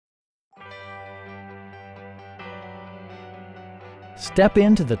Step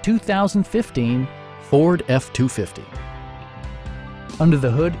into the 2015 Ford F-250. Under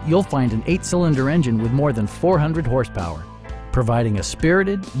the hood, you'll find an 8-cylinder engine with more than 400 horsepower, providing a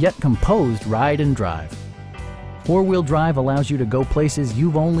spirited yet composed ride and drive. Four-wheel drive allows you to go places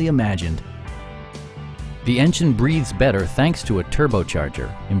you've only imagined. The engine breathes better thanks to a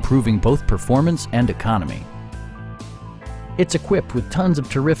turbocharger, improving both performance and economy. It's equipped with tons of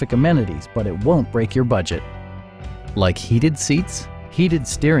terrific amenities, but it won't break your budget. Like heated seats, heated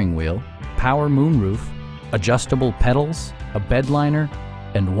steering wheel, power moonroof, adjustable pedals, a bedliner,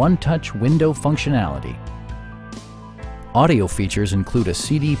 and one-touch window functionality. Audio features include a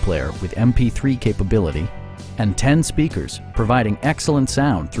CD player with MP3 capability and 10 speakers, providing excellent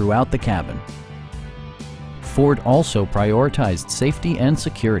sound throughout the cabin. Ford also prioritized safety and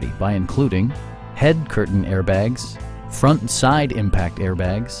security by including head curtain airbags, front and side impact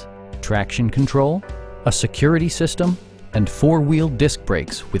airbags, traction control, a security system, and four-wheel disc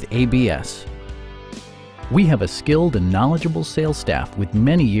brakes with ABS. We have a skilled and knowledgeable sales staff with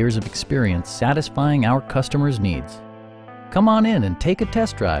many years of experience satisfying our customers' needs. Come on in and take a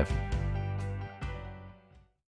test drive.